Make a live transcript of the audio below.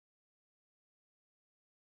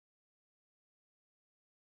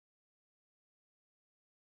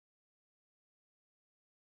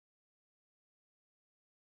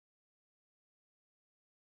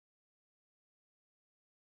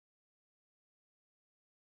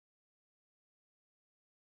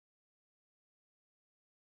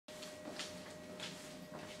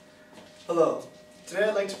Hello, today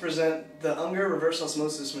I'd like to present the Unger reverse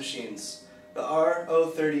osmosis machines, the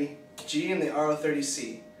RO30G and the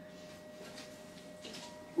RO30C.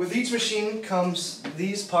 With each machine comes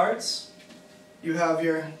these parts. You have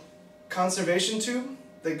your conservation tube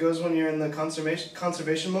that goes when you're in the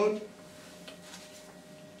conservation mode,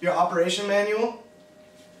 your operation manual.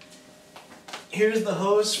 Here's the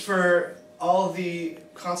hose for all of the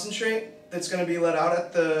concentrate that's going to be let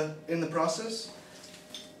out in the process.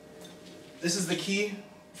 This is the key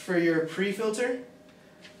for your pre-filter,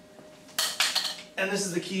 and this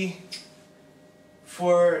is the key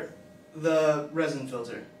for the resin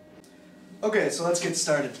filter. Okay, so let's get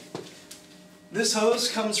started. This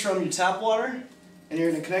hose comes from your tap water, and you're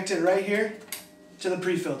going to connect it right here to the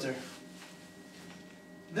pre-filter.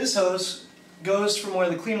 This hose goes from where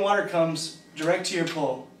the clean water comes direct to your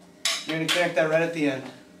pole. You're going to connect that right at the end.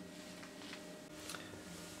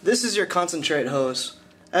 This is your concentrate hose.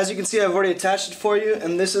 As you can see, I've already attached it for you,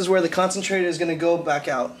 and this is where the concentrate is going to go back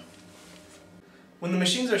out. When the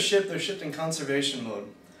machines are shipped, they're shipped in conservation mode.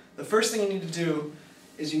 The first thing you need to do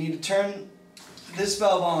is you need to turn this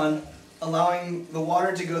valve on, allowing the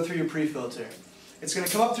water to go through your pre-filter. It's going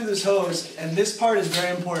to come up through this hose, and this part is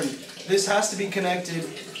very important. This has to be connected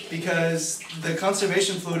because the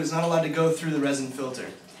conservation fluid is not allowed to go through the resin filter.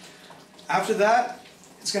 After that,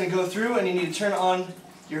 it's going to go through, and you need to turn on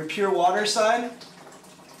your pure water side,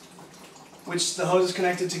 which the hose is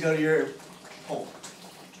connected to go to your pole.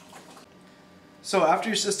 So after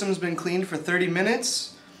your system's been cleaned for 30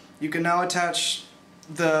 minutes, you can now attach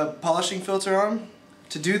the polishing filter arm.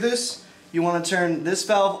 To do this, you want to turn this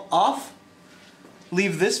valve off,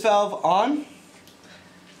 leave this valve on,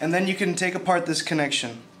 and then you can take apart this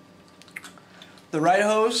connection. The right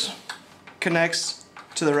hose connects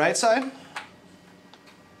to the right side.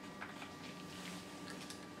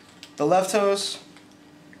 The left hose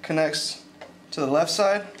connects to the left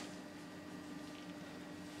side,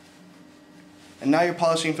 and now your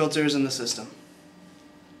polishing filter is in the system.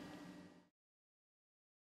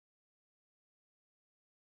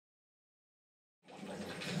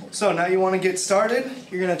 So now you want to get started.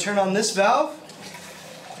 You're going to turn on this valve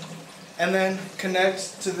and then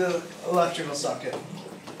connect to the electrical socket.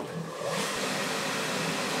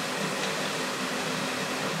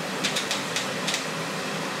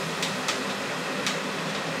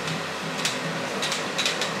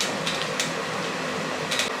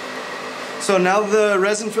 So now the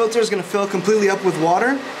resin filter is going to fill completely up with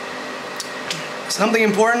water. Something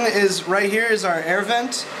important is right here is our air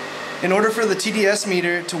vent. In order for the TDS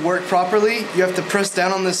meter to work properly, you have to press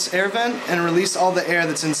down on this air vent and release all the air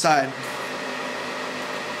that's inside.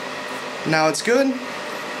 Now it's good,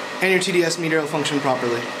 and your TDS meter will function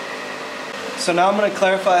properly. So now I'm going to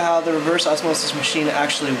clarify how the reverse osmosis machine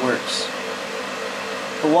actually works.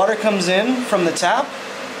 The water comes in from the tap,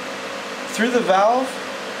 through the valve,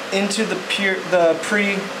 into the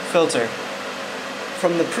pre-filter.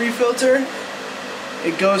 From the pre-filter,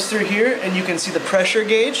 it goes through here, and you can see the pressure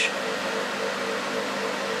gauge.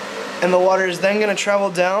 And the water is then going to travel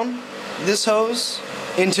down this hose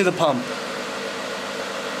into the pump.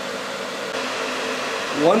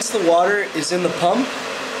 Once the water is in the pump,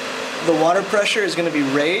 the water pressure is going to be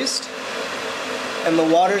raised, and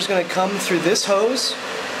the water is going to come through this hose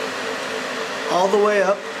all the way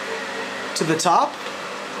up to the top,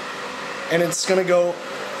 and it's going to go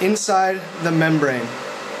inside the membrane.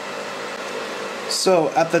 So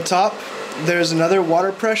at the top there's another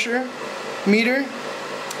water pressure meter,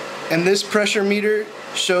 and this pressure meter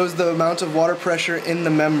shows the amount of water pressure in the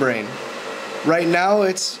membrane. Right now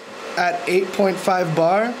it's at 8.5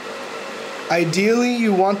 bar. Ideally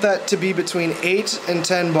you want that to be between 8 and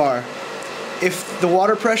 10 bar. If the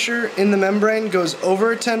water pressure in the membrane goes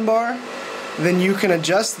over 10 bar, then you can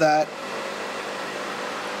adjust that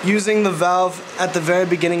using the valve at the very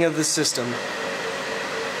beginning of the system.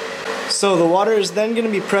 So the water is then going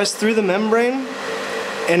to be pressed through the membrane,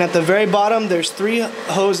 and at the very bottom there's 3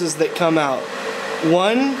 hoses that come out.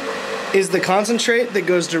 One is the concentrate that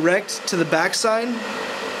goes direct to the backside.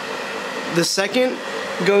 The second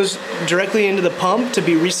goes directly into the pump to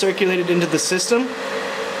be recirculated into the system.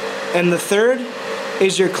 And the third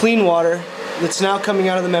is your clean water that's now coming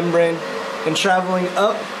out of the membrane and traveling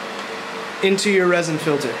up into your resin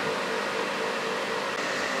filter.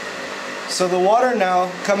 So the water now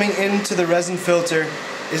coming into the resin filter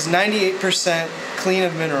is 98% clean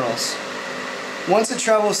of minerals. Once it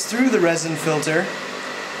travels through the resin filter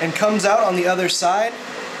and comes out on the other side,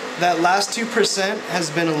 that last 2% has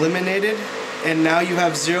been eliminated, and now you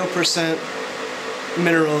have 0%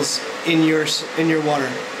 minerals in your water.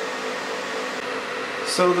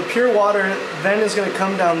 So the pure water then is going to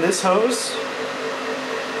come down this hose,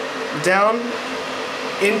 down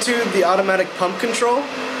into the automatic pump control,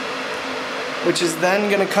 which is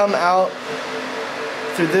then going to come out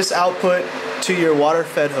through this output to your water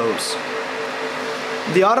fed hose.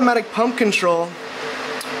 The automatic pump control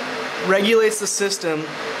regulates the system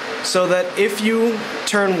so that if you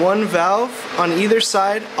turn one valve on either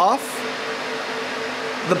side off,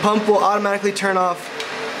 the pump will automatically turn off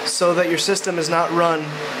so that your system is not run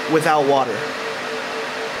without water.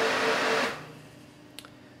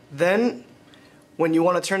 Then, when you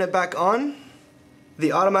want to turn it back on,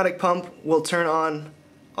 the automatic pump will turn on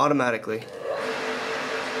automatically.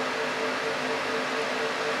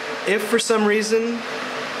 If for some reason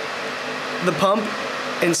the pump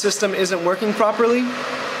and system isn't working properly,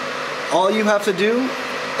 all you have to do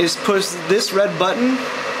is push this red button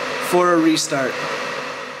for a restart.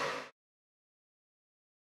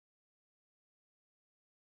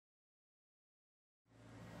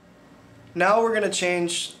 Now we're going to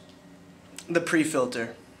change the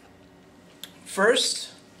pre-filter.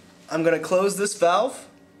 First, I'm going to close this valve.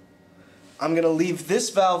 I'm going to leave this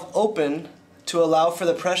valve open to allow for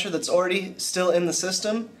the pressure that's already still in the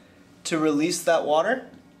system to release that water.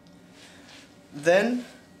 Then,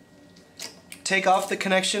 take off the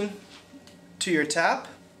connection to your tap.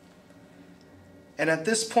 And at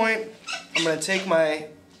this point, I'm going to take my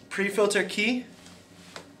pre-filter key,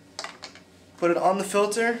 put it on the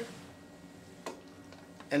filter,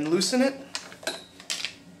 and loosen it,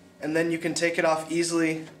 and then you can take it off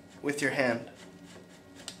easily with your hand.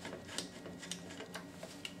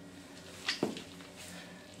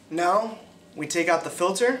 Now we take out the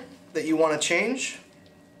filter that you want to change,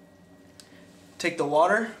 take the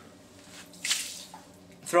water,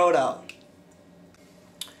 throw it out.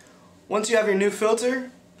 Once you have your new filter,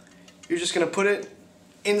 you're just going to put it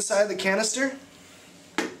inside the canister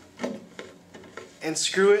and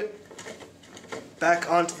screw it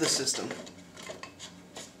back onto the system.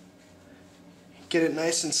 Get it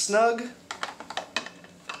nice and snug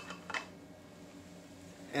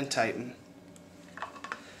and tighten.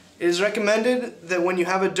 It is recommended that when you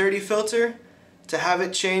have a dirty filter to have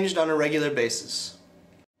it changed on a regular basis.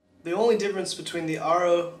 The only difference between the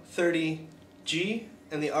RO30G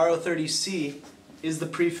and the RO30C is the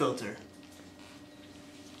pre-filter.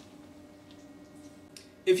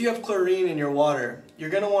 If you have chlorine in your water,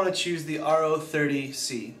 you're going to want to choose the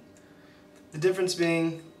RO30C. The difference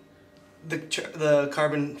being the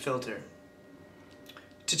carbon filter.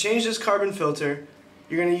 To change this carbon filter,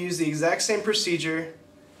 you're going to use the exact same procedure.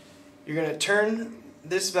 You're going to turn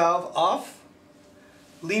this valve off,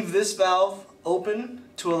 leave this valve open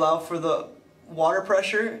to allow for the water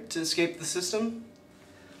pressure to escape the system,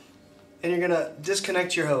 and you're going to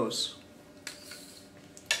disconnect your hose.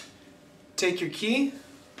 Take your key,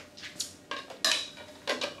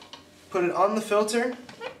 put it on the filter,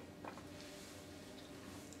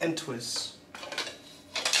 and twist.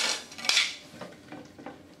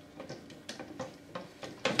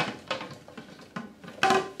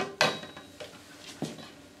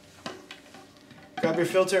 Grab your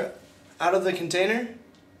filter out of the container.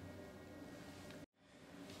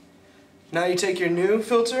 Now you take your new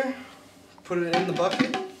filter, put it in the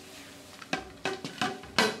bucket,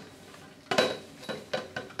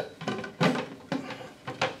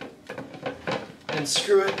 and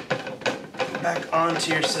screw it back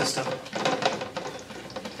onto your system.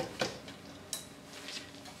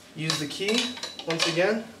 Use the key once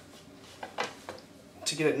again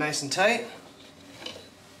to get it nice and tight,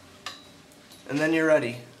 and then you're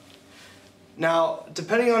ready. Now,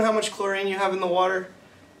 depending on how much chlorine you have in the water,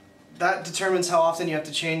 that determines how often you have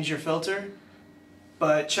to change your filter,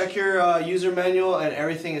 but check your user manual and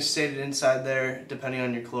everything is stated inside there depending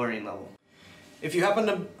on your chlorine level. If you happen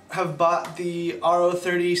to have bought the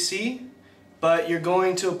RO30C, but you're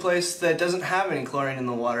going to a place that doesn't have any chlorine in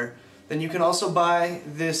the water, then you can also buy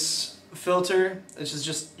this filter, which is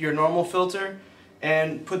just your normal filter,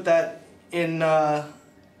 and put that in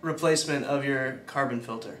replacement of your carbon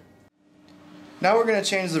filter. Now we're going to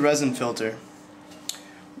change the resin filter.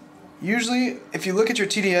 Usually, if you look at your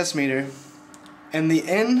TDS meter, and the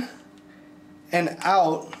in and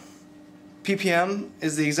out ppm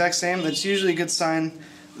is the exact same, that's usually a good sign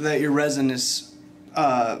that your resin is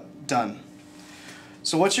done.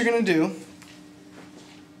 So what you're going to do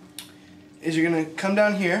is you're going to come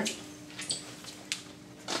down here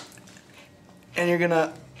and you're going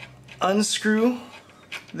to unscrew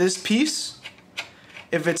this piece.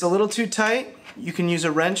 If it's a little too tight, you can use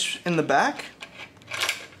a wrench in the back.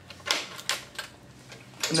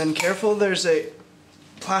 And then careful, there's a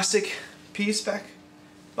plastic piece back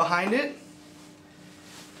behind it.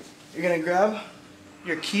 you're going to grab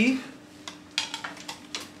your key,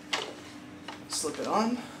 slip it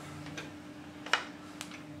on,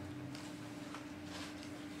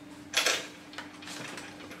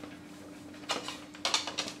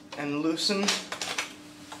 and loosen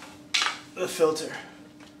the filter.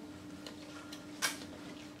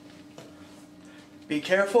 Be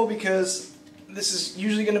careful because this is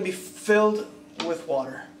usually going to be filled with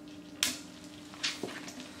water.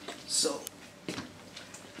 So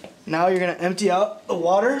now you're going to empty out the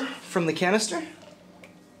water from the canister.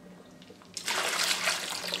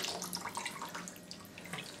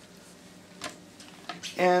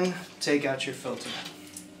 And take out your filter.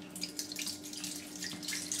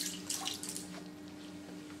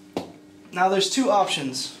 Now there's two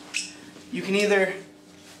options. You can either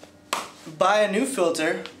buy a new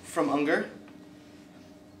filter from Unger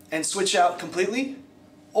and switch out completely,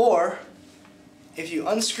 or if you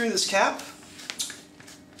unscrew this cap,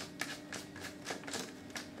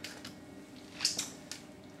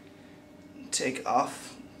 take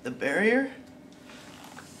off the barrier,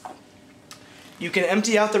 you can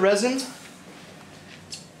empty out the resin.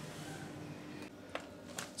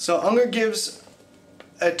 So Unger gives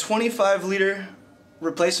a 25-liter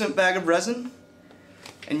replacement bag of resin,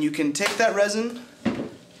 and you can take that resin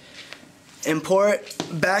and pour it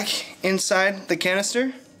back inside the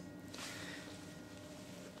canister.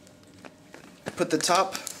 Put the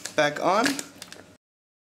top back on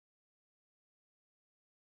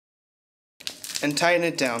and tighten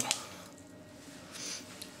it down.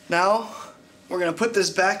 Now we're going to put this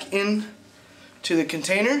back in to the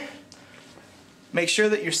container. Make sure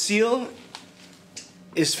that your seal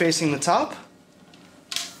is facing the top.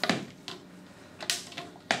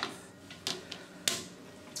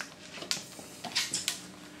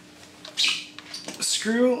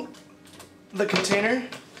 Screw the container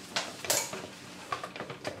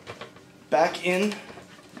back in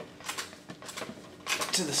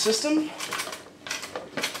to the system.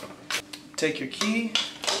 Take your key,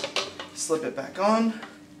 slip it back on,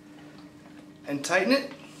 and tighten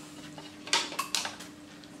it.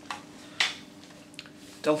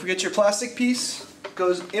 Don't forget your plastic piece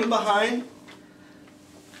goes in behind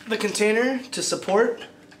the container to support.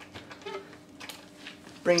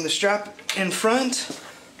 Bring the strap in front,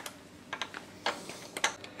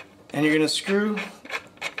 and you're going to screw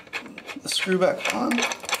the screw back on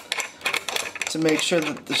to make sure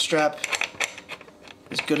that the strap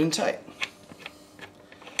is good and tight.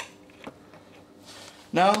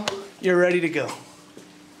 Now you're ready to go.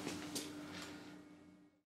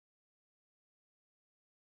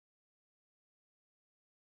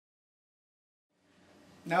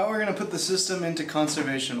 Now we're going to put the system into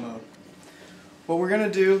conservation mode. What we're going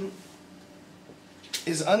to do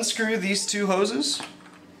is unscrew these two hoses,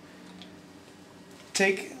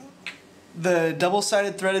 take the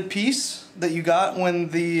double-sided threaded piece that you got when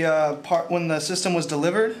the system was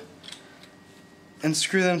delivered, and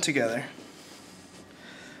screw them together.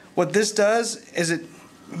 What this does is it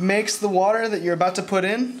makes the water that you're about to put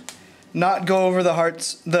in not go over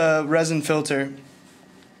the resin filter,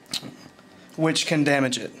 which can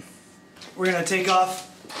damage it. We're going to take off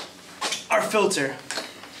our filter.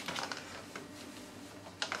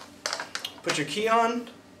 Put your key on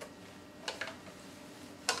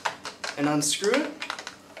and unscrew it.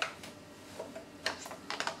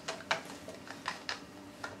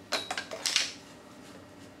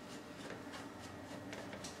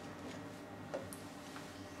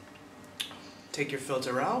 Take your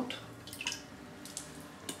filter out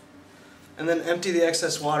and then empty the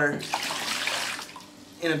excess water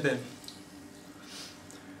in a bin.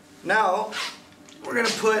 Now we're going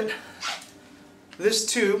to put this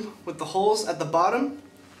tube with the holes at the bottom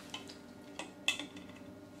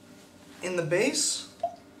in the base,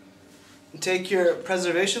 and take your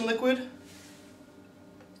preservation liquid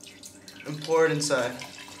and pour it inside.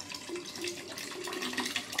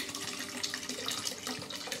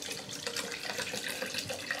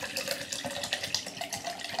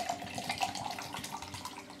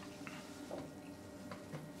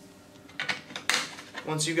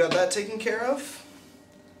 Once you got that taken care of,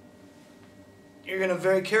 you're going to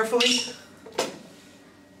very carefully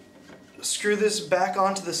screw this back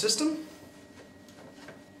onto the system,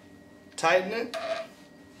 tighten it,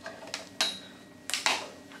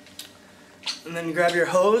 and then grab your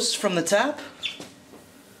hose from the tap,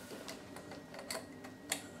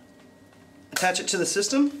 attach it to the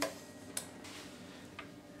system,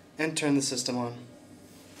 and turn the system on.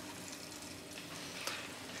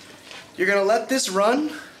 You're going to let this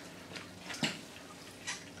run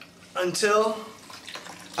until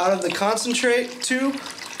out of the concentrate tube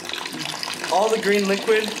all the green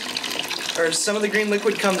liquid or some of the green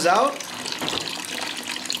liquid comes out.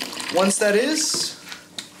 Once that is,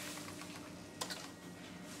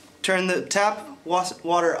 turn the tap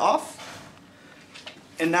water off,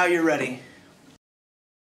 and now you're ready.